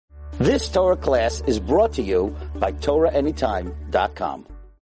This Torah class is brought to you by TorahAnytime.com.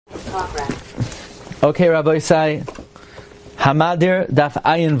 Okay, Rabbi Isai, Hamadir Daf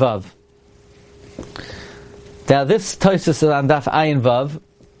Ayin Vav. Now this Tosfos is on Daf Ayin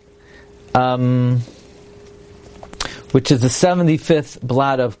Vav, which is the 75th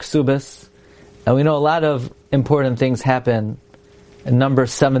blot of Kesubos, and we know a lot of important things happen in number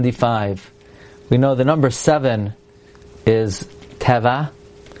 75. We know the number 7 is Teva,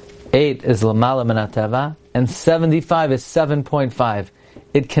 8 is Lamala Min HaTeva, and 75 is 7.5.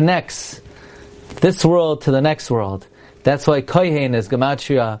 It connects this world to the next world. That's why Kohen is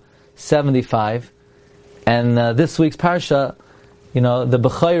Gematria 75. And this week's Parsha, the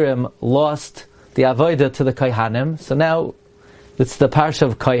Bechayrim lost the Avodah to the Kohanim. So now it's the Parsha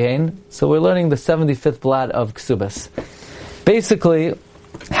of Kohen. So we're learning the 75th blot of Kesubos. Basically,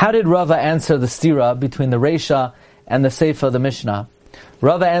 how did Rava answer the stira between the Reisha and the Seifa of the Mishnah?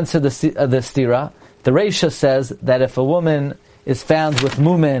 Rava answered the stira. The Reisha says that if a woman is found with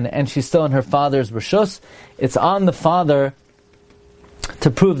mumin and she's still in her father's rishus, it's on the father to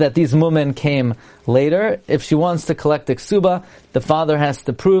prove that these mumin came later. If she wants to collect a ksuba, the father has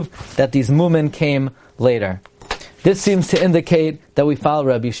to prove that these mumin came later. This seems to indicate that we follow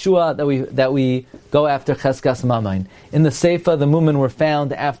Rabbi Yeshua, that we go after cheskas mamain. In the Seifa, the mumin were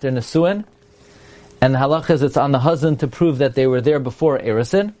found after Nesuin, and the halach is it's on the husband to prove that they were there before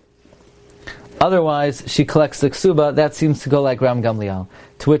Erisin. Otherwise, she collects the ksuba. That seems to go like Ram Gamliel.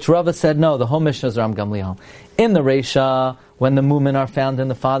 To which Rava said, no, the whole Mishnah is Ram Gamliel. In the Reisha, when the mumin are found in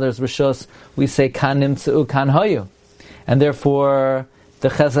the father's rishus, we say kan nimtzeu kan hayu, and therefore the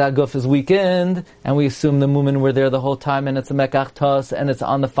chesed haguf is weakened, and we assume the mumin were there the whole time, and it's a mekach tos, and it's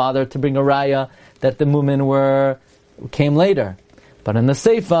on the father to bring a raya that the mumin came later. But in the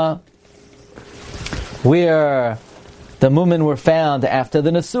Seifa, where the mumin were found after the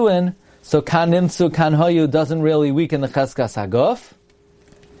nesuin, so kan nimtzu kan hayu doesn't really weaken the cheskas haguf,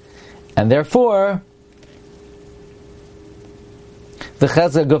 and therefore the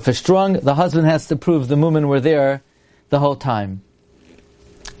chesed haguf is strong. The husband has to prove the mumin were there the whole time.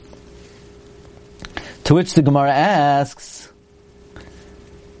 To which the Gemara asks,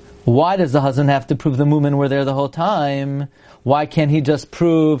 why does the husband have to prove the mumin were there the whole time? Why can't he just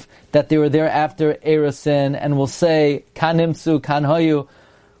prove that they were there after Erisin, and we'll say kan nimtzu kan hayu?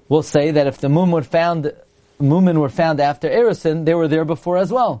 We'll say that if the mumin were found after Erisin, they were there before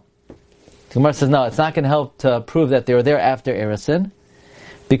as well. The Gemara says no, it's not going to help to prove that they were there after Erisin,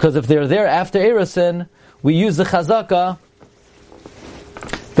 because if they're there after Erisin, we use the chazaka.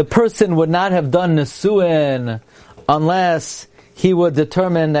 The person would not have done nesuin unless he would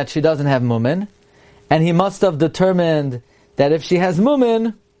determine that she doesn't have mumin, and he must have determined that if she has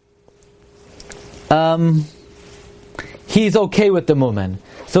mumin, he's okay with the mumin.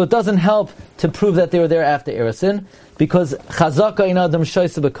 So it doesn't help to prove that they were there after Erisin, because chazaka in adam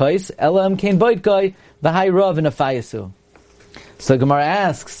shoyse b'kais elam kein boitkai v'hai rav in a fayasu. So Gemara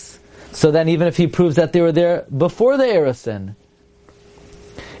asks, so then even if he proves that they were there before the Erisin,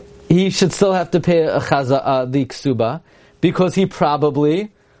 he should still have to pay the ksuba, because he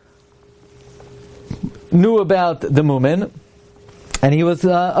probably knew about the mumin, and he was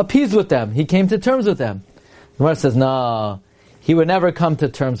appeased with them. He came to terms with them. The Gemara says, no, he would never come to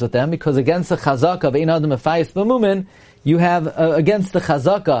terms with them, because against the chazaka of ein adam mefayis b'mumin, you have against the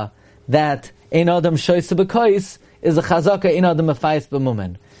chazaka that ein adam shoyse b'kois is a chazaka ein adam mefayis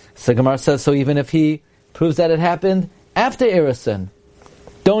b'mumin. So Gemara says, so even if he proves that it happened after Erisin,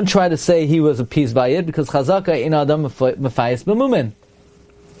 don't try to say he was appeased by it, because chazaka ein adam mefayis b'mumin.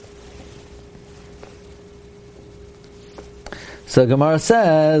 So Gemara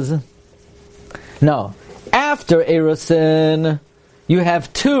says, no, after Erisin, you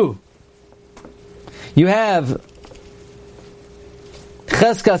have two. You have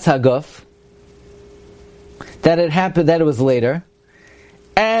cheskas haguf, that it happened, that it was later,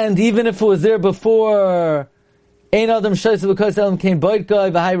 and even if it was there before, ein adam shoyse b'kos elam kein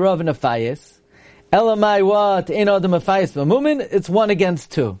boitkai v'hai rav in a fayis, elamai what ein adam mefayis b'mumin, it's 1 against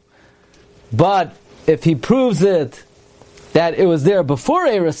 2. But if he proves it that it was there before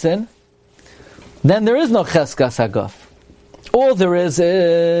Erisin, then there is no cheskas haguf. All there is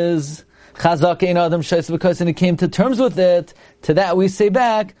chazak ein adam shoyse b'kos, and he came to terms with it. To that we say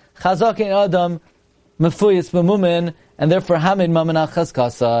back, chazak ein adam mefuyis b'mumin, and therefore hamid mamin al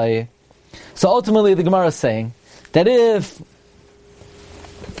cheskasai. So ultimately the Gemara is saying that if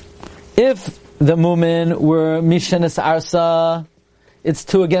the mumin were mishenes arsa, it's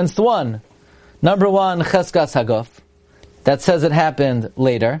 2 against 1. Number 1, cheskas haguf, that says it happened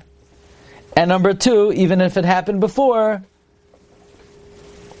later. And number 2, even if it happened before,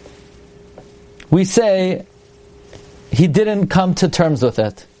 we say he didn't come to terms with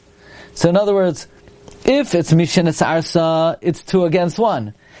it. So in other words, if it's Mishinas Arsa, it's 2 against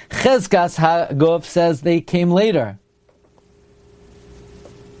 1. Cheskas HaGuf says they came later.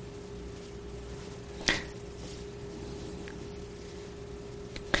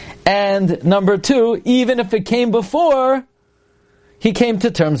 And number 2, even if it came before, he came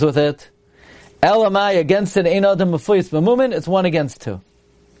to terms with it. Elamai against it, Ein Adam Mefuyis B'Mumin, it's 1 against 2.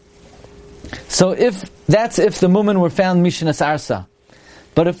 So if the Mumin were found Mishinas Arsa.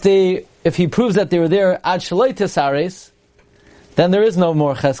 But if he proves that they were there Ad Shaloi Tesares, then there is no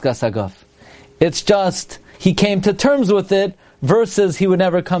more Cheskas HaGuf. It's just, he came to terms with it, versus he would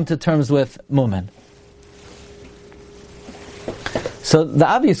never come to terms with Mumin. So the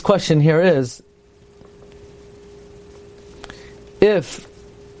obvious question here is, if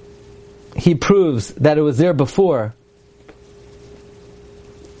he proves that it was there before,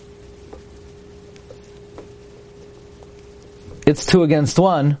 it's 2 against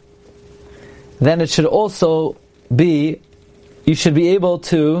 1, then it should also be, you should be able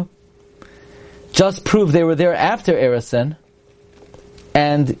to just prove they were there after Erisin,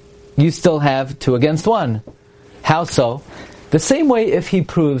 and you still have 2 against 1. How so? The same way if he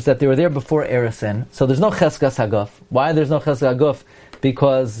proves that they were there before Erisin, so there's no Cheskas HaGuf. Why there's no Cheskas HaGuf?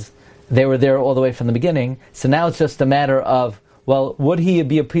 Because they were there all the way from the beginning. So now it's just a matter of, well, would he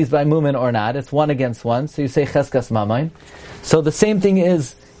be appeased by Mumin or not? It's 1 against 1, so you say Cheskas Mamain. So the same thing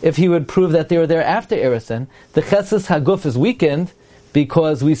is, if he would prove that they were there after Erisin, the Cheskas HaGuf is weakened,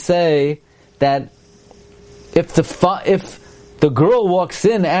 because we say that if the girl walks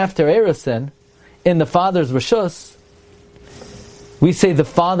in after Erisin, in the father's Rishus, we say the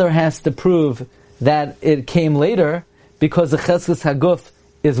father has to prove that it came later, because the Cheskas HaGuf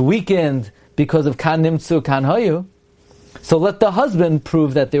is weakened because of Kan Nimtzu Kan Hayu. So let the husband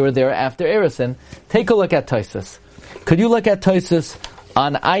prove that they were there after Erisin. Take a look at Tosfos. Could you look at Tosfos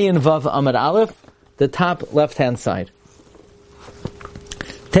on Ayin Vav Amud Aleph, the top left-hand side?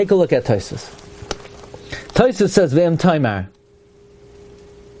 Take a look at Tosfos. Tosfos says, V'im Taimar.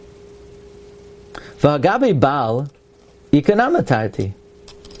 V'hagabi Baal Ikanamatarti.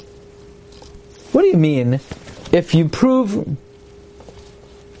 What do you mean? If you prove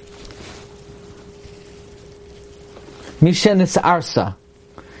Mishenis Arsa,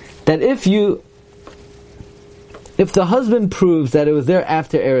 that if the husband proves that it was there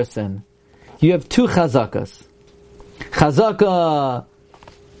after Erisin, you have 2 chazakas. Chazaka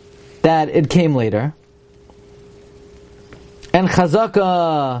that it came later, and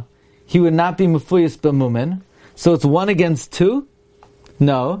chazaka he would not be mefuyis b'mumin. So it's 1 against 2?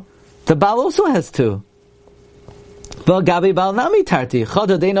 No. The Baal also has 2. Vel gabi Baal nami tarti.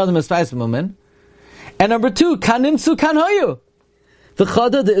 Chada dein adam espais b'mumin. And number 2, kan nimtzu kan hayu.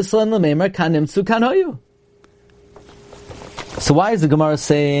 V'chada de islan l'meimer kan nimtzu kan hayu. So why is the Gemara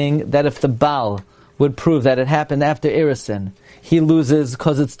saying that if the Baal would prove that it happened after Erisin, he loses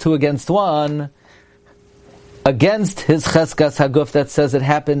because it's 2 against 1, against his Cheskas HaGuf that says it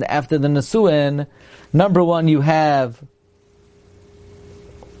happened after the Nesuin? Number 1, you have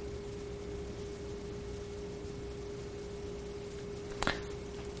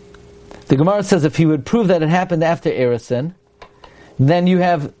the Gemara says if he would prove that it happened after Erisin, then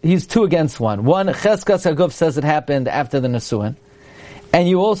he's 2 against 1. One, Cheskas HaGuf says it happened after the Nesuin. And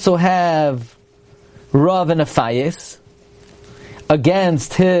you also have Rav and Afayis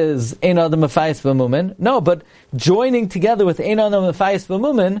against his Ein Adam Afayis B'Mumin. No, but joining together with Ein Adam Afayis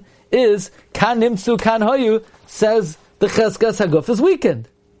B'Mumin is Kan Nimtzu Kan Hayu, says the Cheskas HaGuf is weakened.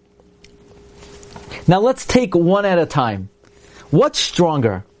 Now let's take one at a time. What's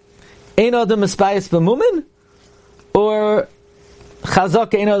stronger? Ein Adam Afayis B'Mumin, or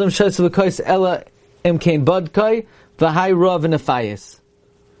Chazak Ein Adam Shos V'Kois Ela Imkein Bodkai V'Hai Rav and Afayis?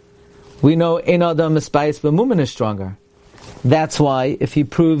 We know Ein Adam Afayis B'Mumin is stronger. That's why if he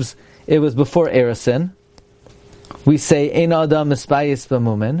proves it was before Erisin, we say Ein Adam Afayis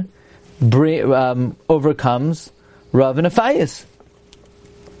B'Mumin overcomes Rav and Afayis.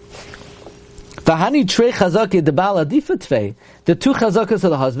 V'hani trei chazaki de Baal adifa tvei. The 2 chazakas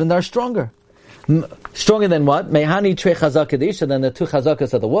of the husband are stronger. Stronger than what? Mehani trei chazaki de isha, than the 2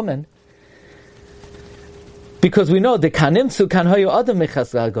 chazakas of the woman. Because we know the kanimtzu kan hayu adam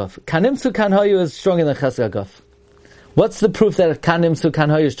mecheskas HaGuf. Kanimtzu kan hayu is stronger than cheskas HaGuf. What's the proof that kanimtzu kan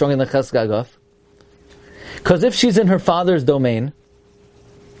hayu is stronger than cheskas HaGuf? Because if she's in her father's domain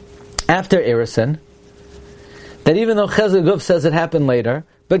after Erisin, that even though cheskas HaGuf says it happened later,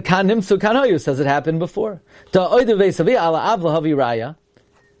 but kan nimtzu kan hayu says it happened before. Because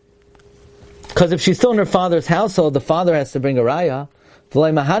if she's still in her father's household, the father has to bring a raya.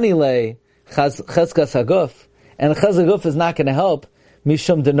 cheskas haguf, and cheskas haguf is not going to help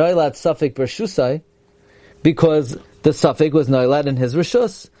mishum denoilat safek bershusai, because the safek was noilat in his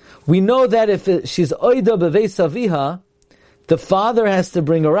rishus. We know that if she's oida beveis aviha, the father has to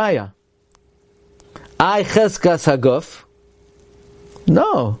bring a raya. I cheskas haguf.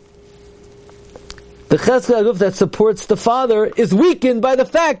 No. The cheskas haguf that supports the father is weakened by the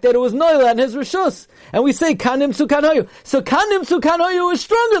fact that it was noilat in his rishus. And we say kanim su kan hoyu. So kanim su kan hoyu is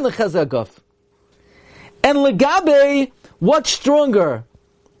stronger than the cheskas haguf. And legabe, what's stronger?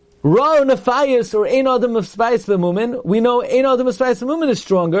 Ra nefayis or ein adam of spais b'mumin. We know ein adam of spais b'mumin is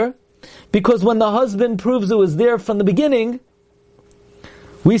stronger because when the husband proves it was there from the beginning,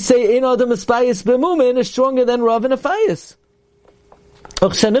 we say ein adam of spais b'mumin is stronger than Rav nefayis.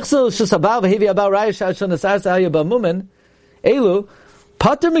 Elu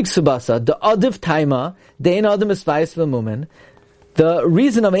pater miksubasa the adiv taima the ein adam of spais b'mumin. The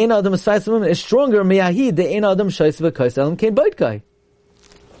reason of ein adam of spais b'mumin is stronger miyahi the ein adam shais v'kais elam kein boitkai.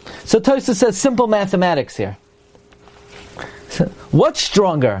 So Tosfos says simple mathematics here. What's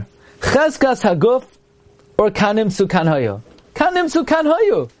stronger? Cheskas haguf or kanim su kan hoyu? Kanim su kan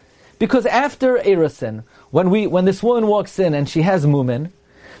hoyu. Because after Erusin, when this woman walks in and she has mumin,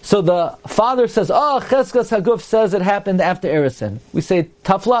 so the father says, cheskas haguf says it happened after Erusin. We say,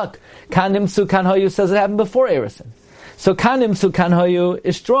 tough luck. Kanim su kan hoyu says it happened before Erusin. So kanim su kan hoyu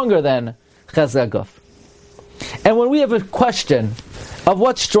is stronger than cheskas haguf. And when we have a question of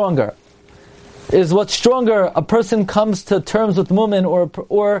what's stronger, is what's stronger a person comes to terms with mumin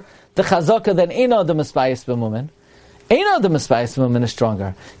or the chazaka that ein adam mispayis b'mumin? Ein adam mispayis b'mumin is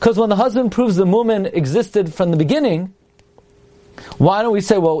stronger. Because when the husband proves the mumin existed from the beginning, why don't we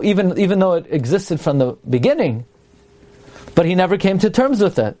say, well, even though it existed from the beginning, but he never came to terms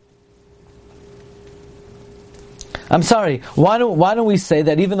with it? I'm sorry, why don't we say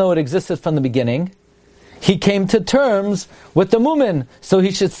that even though it existed from the beginning, he came to terms with the mumin, so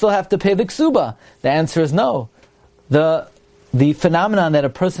he should still have to pay the ksuba? The answer is no. The phenomenon that a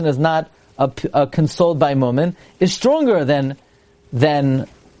person is not consoled by mumin is stronger than ra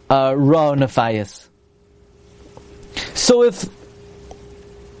nefayis. So if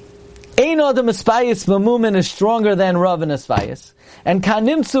ein adam espayis b'mumin is stronger than ra nefayis, and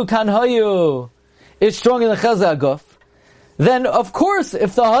kanimsu kan hoyu is stronger than cheskas haguf, then of course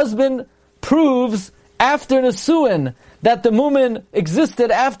if the husband proves after Nesuin that the mumin existed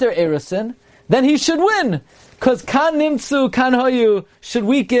after Erusin, then he should win. Because kan nimtzu kan hoyu should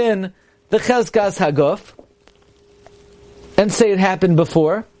weaken the cheskas haguf and say it happened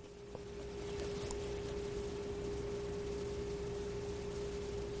before.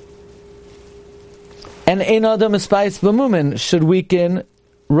 And ein adam espayis b'mumin should weaken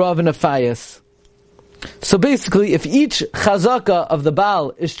Rav nefayis. So basically, if each chazaka of the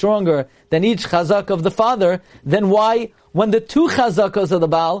Baal is stronger than each chazaka of the father, then why, when the two chazakas of the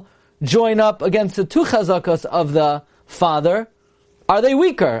Baal join up against the two chazakas of the father, are they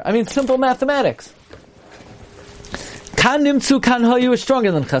weaker? I mean, simple mathematics. Kan nimtzu kan hoyu is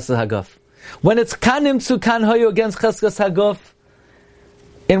stronger than cheskas haguf. When it's kan nimtzu kan hoyu against cheskas haguf,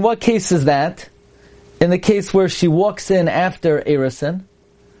 in what case is that? In the case where she walks in after Erusin.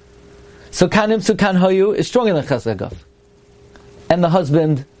 So kanim su kan hoyu is stronger than cheskas haguf, and the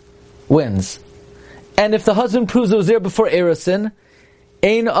husband wins. And if the husband proves it was there before Erusin,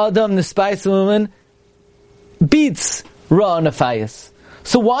 ein adam nespayis b'mumin beats ra nefayis.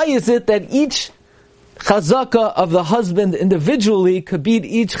 So why is it that each chazaka of the husband individually could beat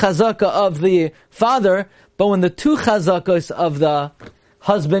each chazaka of the father, but when the two chazakas of the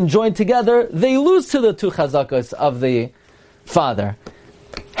husband join together, they lose to the two chazakas of the father?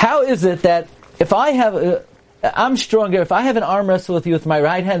 How is it that if I have, I'm stronger, if I have an arm wrestle with you with my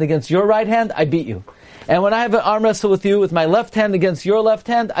right hand against your right hand, I beat you. And when I have an arm wrestle with you with my left hand against your left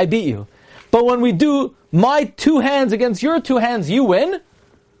hand, I beat you. But when we do my two hands against your two hands, you win?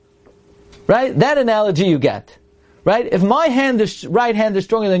 Right? That analogy you get. Right? If my right hand is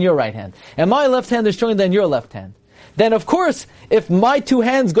stronger than your right hand, and my left hand is stronger than your left hand, then of course, if my two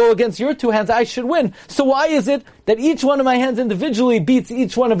hands go against your two hands, I should win. So why is it that each one of my hands individually beats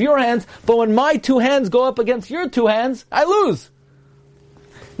each one of your hands, but when my two hands go up against your two hands, I lose?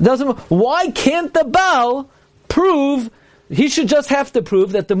 Why can't the Baal prove, he should just have to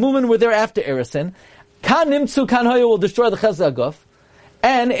prove that the mumin were there after Erusin, kan nimtzu kan hoyu will destroy the cheskas haguf,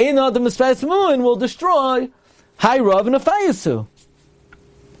 and ein adam mispayis mumin will destroy hay rav nefayisu.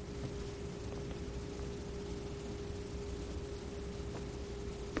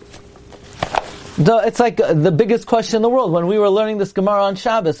 It's like the biggest question in the world. When we were learning this Gemara on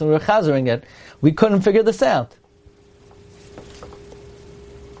Shabbos and we were chazering it, we couldn't figure this out.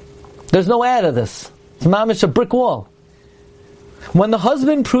 There's no add to this. It's mamish a brick wall. When the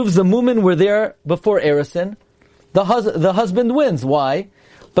husband proves the mumen were there before Erison, the husband wins. Why?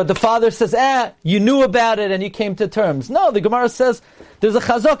 But the father says, you knew about it and you came to terms. No, the Gemara says there's a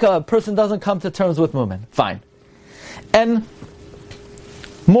chazaka, a person doesn't come to terms with mumen. Fine. And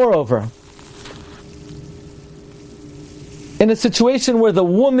moreover, in a situation where the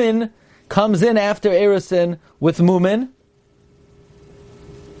woman comes in after Erison with mumen,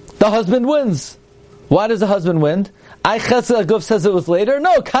 the husband wins. Why does the husband win? Chesed Aguf says it was later.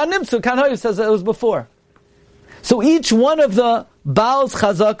 No, Kan Nimtzu, Kan Hayu says it was before. So each one of the Baal's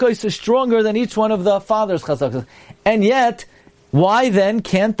chazakos is stronger than each one of the father's chazakos. And yet, why then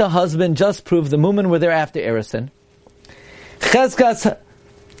can't the husband just prove the mumen were there after Erison? Cheskas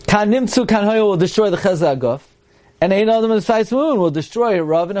Kan Nimtzu, Kan Hayu will destroy the Chesed Aguf. And Ein Adam and Sai's moon will destroy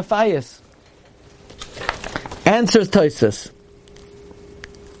Rav and Afayis. Answers Tosfos.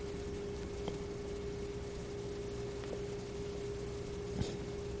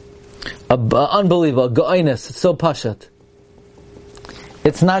 Unbelievable. Go'inus. It's so pashat.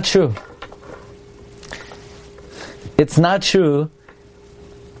 It's not true. It's not true.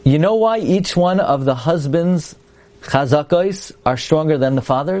 You know why each one of the husband's chazakos are stronger than the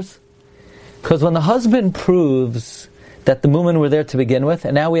father's? Because when the husband proves that the mumen were there to begin with,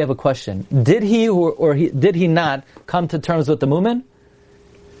 and now we have a question. Did he or did he not come to terms with the mumen?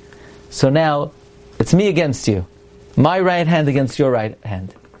 So now, it's me against you. My right hand against your right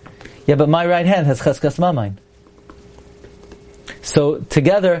hand. Yeah, but my right hand has cheskas mamain. So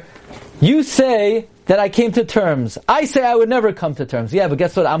together, you say that I came to terms. I say I would never come to terms. Yeah, but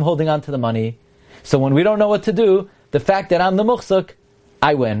guess what? I'm holding on to the money. So when we don't know what to do, the fact that I'm the muchsuk,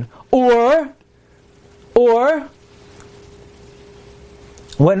 I win. Or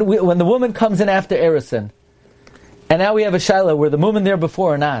when the woman comes in after Erison, and now we have a shaila, were the woman there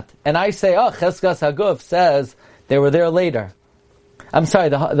before or not? And I say, Cheskas Haguf says they were there later. I'm sorry,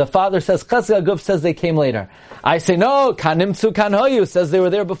 the father says, Cheskas Haguf says they came later. I say, no, Kan Nimtzu Kan Hayu says they were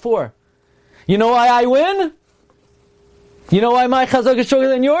there before. You know why I win? You know why my chazak is stronger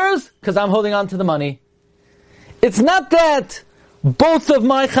than yours? Because I'm holding on to the money. It's not that both of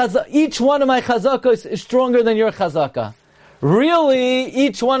my chazak, each one of my chazakos is stronger than your chazaka. Really,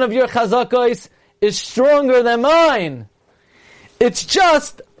 each one of your chazakos is stronger than mine. It's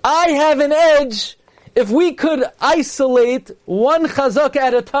just, I have an edge. If we could isolate one chazaka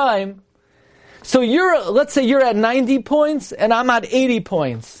at a time, so let's say you're at 90 points and I'm at 80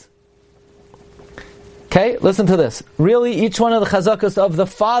 points. Okay, listen to this. Really, each one of the chazakas of the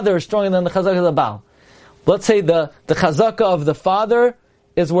father is stronger than the chazaka of the Baal. Let's say the chazaka of the father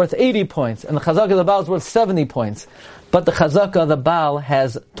is worth 80 points, and the chazaka of the Baal is worth 70 points. But the chazaka of the Baal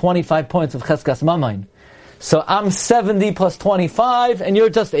has 25 points of cheskas mamain. So I'm 70 plus 25, and you're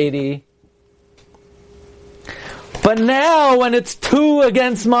just 80. But now, when it's 2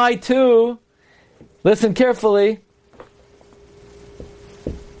 against my 2, listen carefully.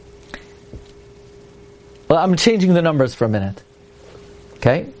 Well, I'm changing the numbers for a minute.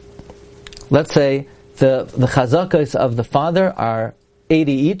 Okay? Let's say the chazakas of the father are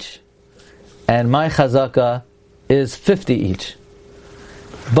 80 each, and my chazaka is 50 each.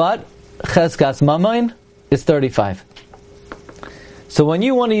 But cheskas mamain is 35. So when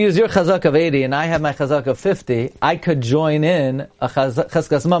you want to use your chazak of 80 and I have my chazak of 50, I could join in a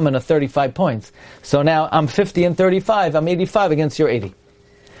cheskas mamain of 35 points. So now I'm 50 and 35, I'm 85 against your 80.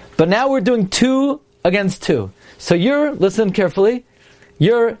 But now we're doing 2 against 2. So listen carefully,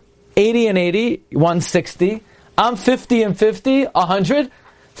 you're 80 and 80, 160. I'm 50 and 50, 100.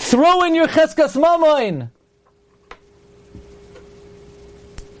 Throw in your cheskas mamain.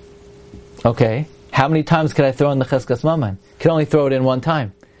 Okay, how many times can I throw in the cheskas mamain? Can only throw it in one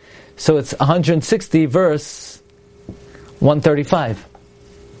time. So it's 160 versus 135.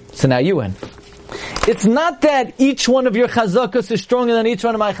 So now you win. It's not that each one of your chazakas is stronger than each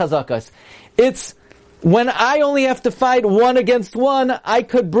one of my chazakas. It's when I only have to fight 1 against 1, I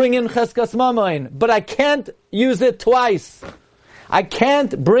could bring in cheskas mamain, but I can't use it twice. I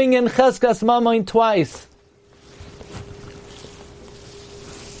can't bring in cheskas mamain twice.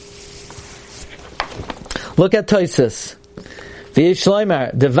 Look at Tosfos.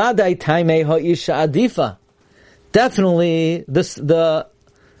 V'yishloimer devadai taimei ha'isha adifa. Definitely, the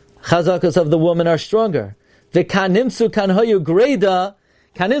chazakas of the woman are stronger. V'kanimsu kan hayu greda.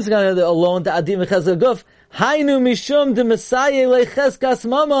 Kanimsu kan hayu alone to adim v'cheskas guf. Hainu mishum de Messiah lecheskas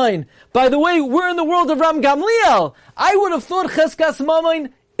mamain. By the way, we're in the world of Ram Gamliel. I would have thought cheskas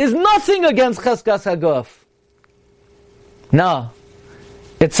mamain is nothing against cheskas haguf. No,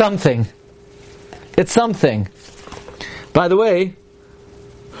 it's something. It's something. By the way,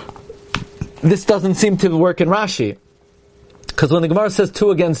 this doesn't seem to work in Rashi. Because when the Gemara says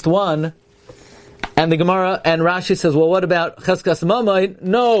 2 against 1, and the Gemara and Rashi says, well, what about Cheskas Mamain?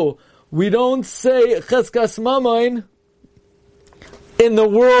 No, we don't say Cheskas Mamain in the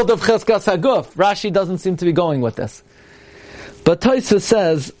world of Cheskas Haguf. Rashi doesn't seem to be going with this. But Tosfos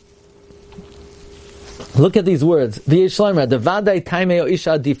says, look at these words. Really, the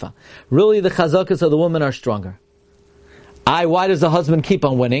chazakas of the woman are stronger. Why does the husband keep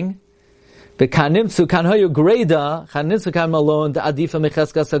on winning? Because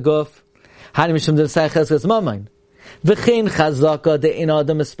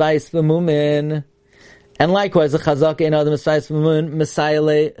and likewise, the chazaka in Adam Espais Mamun, Messiah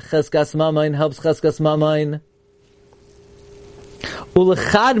Cheskas Mamain helps Cheskas Mamain.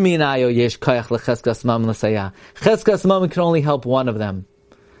 Ulechad minayo yesh koyach lecheskas Mamun l'sayah. Cheskas Mamun can only help one of them.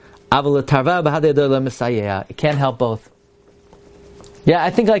 Aval l'tarva b'hadei dola Messiah. It can't help both. Yeah,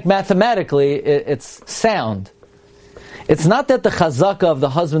 I think like mathematically, it's sound. It's not that the chazaka of the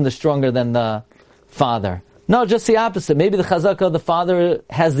husband is stronger than the father. No, just the opposite. Maybe the chazaka of the father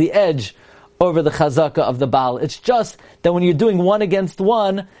has the edge over the chazaka of the Baal. It's just that when you're doing 1 against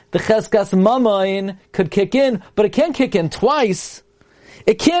 1, the cheskas mamayin could kick in, but it can't kick in twice.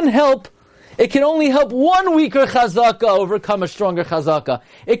 It can only help one weaker chazaka overcome a stronger chazaka.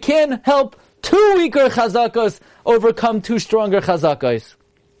 It can help 2 weaker chazakas overcome 2 stronger chazakas.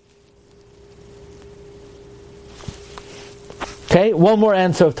 Okay, one more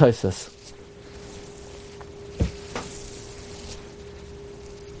answer of Tosfos.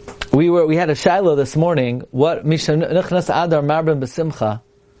 We had a shiloh this morning. What Nichnas Adar Marbin B'Simcha?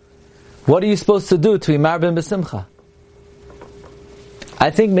 What are you supposed to do to be Marbin B'Simcha?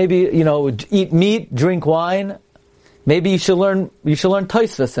 I think maybe, eat meat, drink wine. Maybe you should learn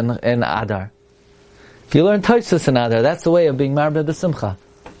Tosfos in Adar. If you learn Tosfos in Adar, that's the way of being Marbin B'Simcha.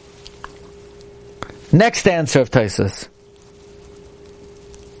 Next answer of Tosfos.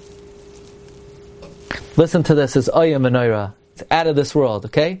 Listen to this. It's Oya Menorah. It's out of this world,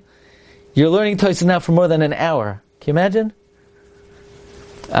 okay? You're learning Tosfos now for more than an hour. Can you imagine?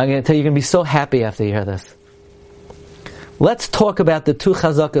 I'm going to tell you, you're going to be so happy after you hear this. Let's talk about the 2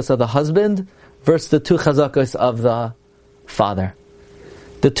 chazakas of the husband versus the 2 chazakas of the father.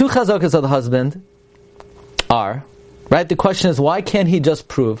 The 2 chazakas of the husband are, right? The question is, why can't he just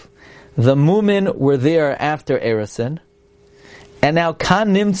prove the mumin were there after Erisin, and now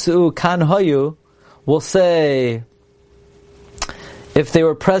kan nimtzu kan hoyu will say, if they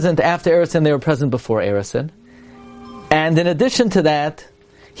were present after Erisin, they were present before Erisin. And in addition to that,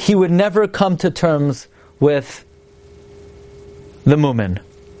 he would never come to terms with the mumin.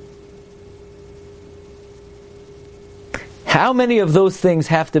 How many of those things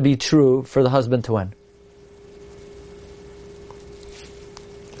have to be true for the husband to win?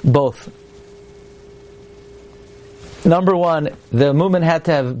 Both. Number 1, the mumin had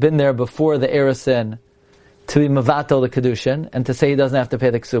to have been there before the Erisin to be mavato the kedushin and to say he doesn't have to pay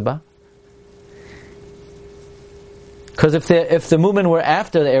the ksuba. Because if the mumin were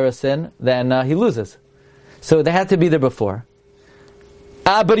after the Erisin, then he loses. So they had to be there before.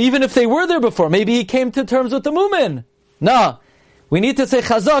 But even if they were there before, maybe he came to terms with the mumin. No, we need to say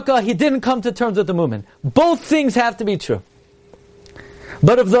chazaka, he didn't come to terms with the mumin. Both things have to be true.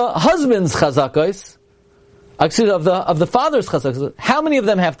 But of the husband's chazakos, actually of the father's chazakos, how many of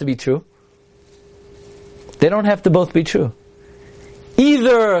them have to be true? They don't have to both be true.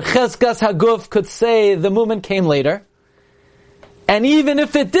 Either Cheskas Haguf could say the mumin came later, and even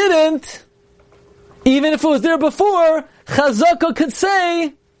if it didn't, even if it was there before, Chazaka could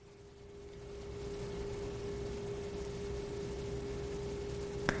say,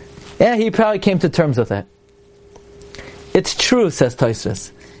 yeah, he probably came to terms with it. It's true, says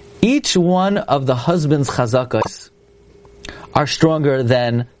Tosfos. Each one of the husband's chazakas are stronger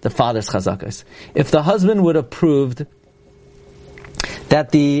than the father's chazakas. If the husband would have proved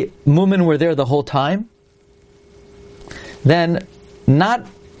that the mumin were there the whole time, then not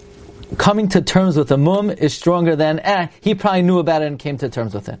coming to terms with the mum is stronger than, he probably knew about it and came to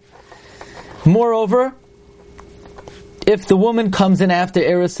terms with it. Moreover, if the woman comes in after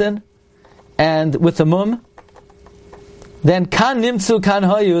Erisin and with the mum, then kan nimtzu kan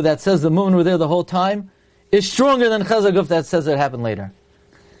hayu, that says the mumin were there the whole time, is stronger than chazaguf that says it happened later.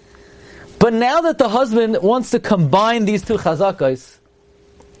 But now that the husband wants to combine these 2 chazakas,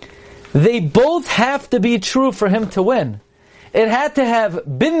 they both have to be true for him to win. It had to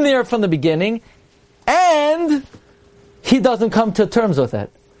have been there from the beginning, and he doesn't come to terms with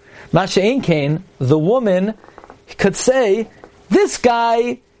it. Masha'in Kain, the woman could say, this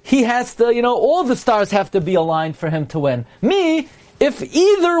guy, he has to, all the stars have to be aligned for him to win. Me, if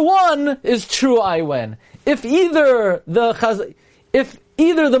either one is true, I win. If either the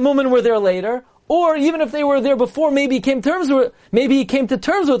Mumin were there later, or even if they were there before, maybe he came to terms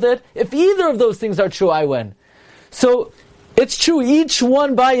with it. If either of those things are true, I win. So it's true, each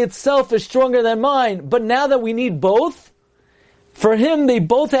one by itself is stronger than mine. But now that we need both, for him they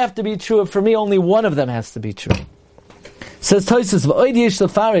both have to be true. And for me, only one of them has to be true. Says Tosfos, "V'oid yesh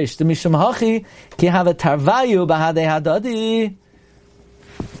lefarish the mishum hachi ki hava tarvayu b'hadei hadadi."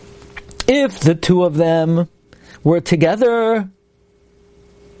 If the two of them were together,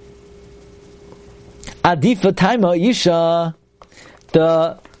 Adifa taima isha,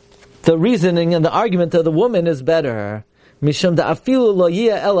 the reasoning and the argument of the woman is better. Mishum da afilu lo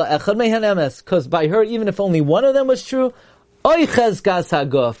yia ela echad mehan emes, because by her, even if only one of them was true, oy chezkas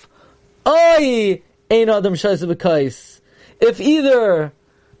haguf, oy ein adam shayse b'kais. If either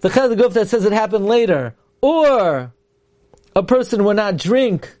the chezkas haguf that says it happened later, or a person would not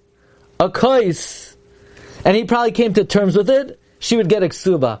drink a kais, and he probably came to terms with it, she would get a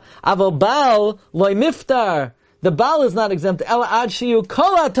ksuba. Aval baal loy miftar. The baal is not exempt. Ela ad shiyu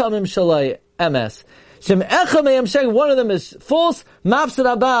kol atamim shalai emes. Shem echa meyam sheg. One of them is false. Mafsed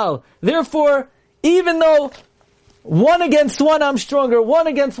abal. Therefore, even though one against one I'm stronger, one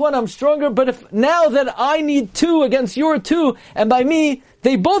against one I'm stronger, but if now that I need two against your two, and by me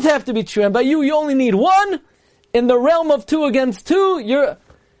they both have to be true, and by you only need one, in the realm of two against two,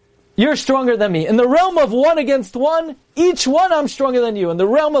 you're stronger than me. In the realm of one against one, each one I'm stronger than you. In the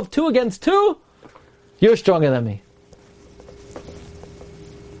realm of two against two, you're stronger than me.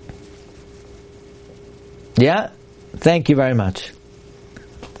 Yeah? Thank you very much.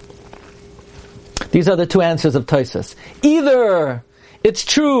 These are the two answers of Tosfos. Either it's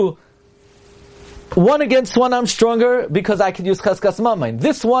true, one against one I'm stronger because I could use cheskas mamain.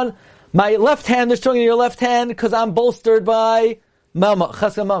 This one, my left hand is stronger than your left hand because I'm bolstered by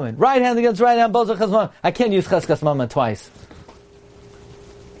cheskas mamain. Right hand against right hand, bolstered cheskas mamain. I can't use cheskas mamain twice.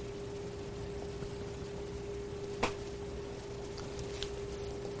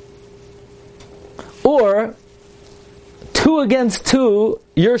 Or, two against two,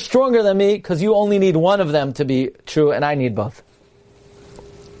 you're stronger than me because you only need one of them to be true and I need both.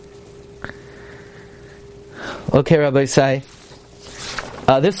 Okay, Rabbi Isai.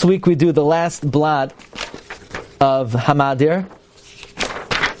 This week we do the last blot of Hamadir.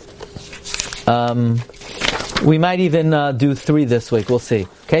 We might even do 3 this week. We'll see.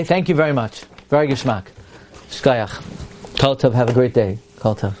 Okay, thank you very much. Very geschmack. Shkayach. Kol tov. Have a great day.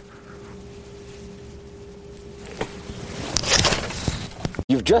 Kol tov.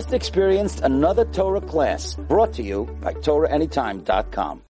 You've just experienced another Torah class brought to you by TorahAnytime.com.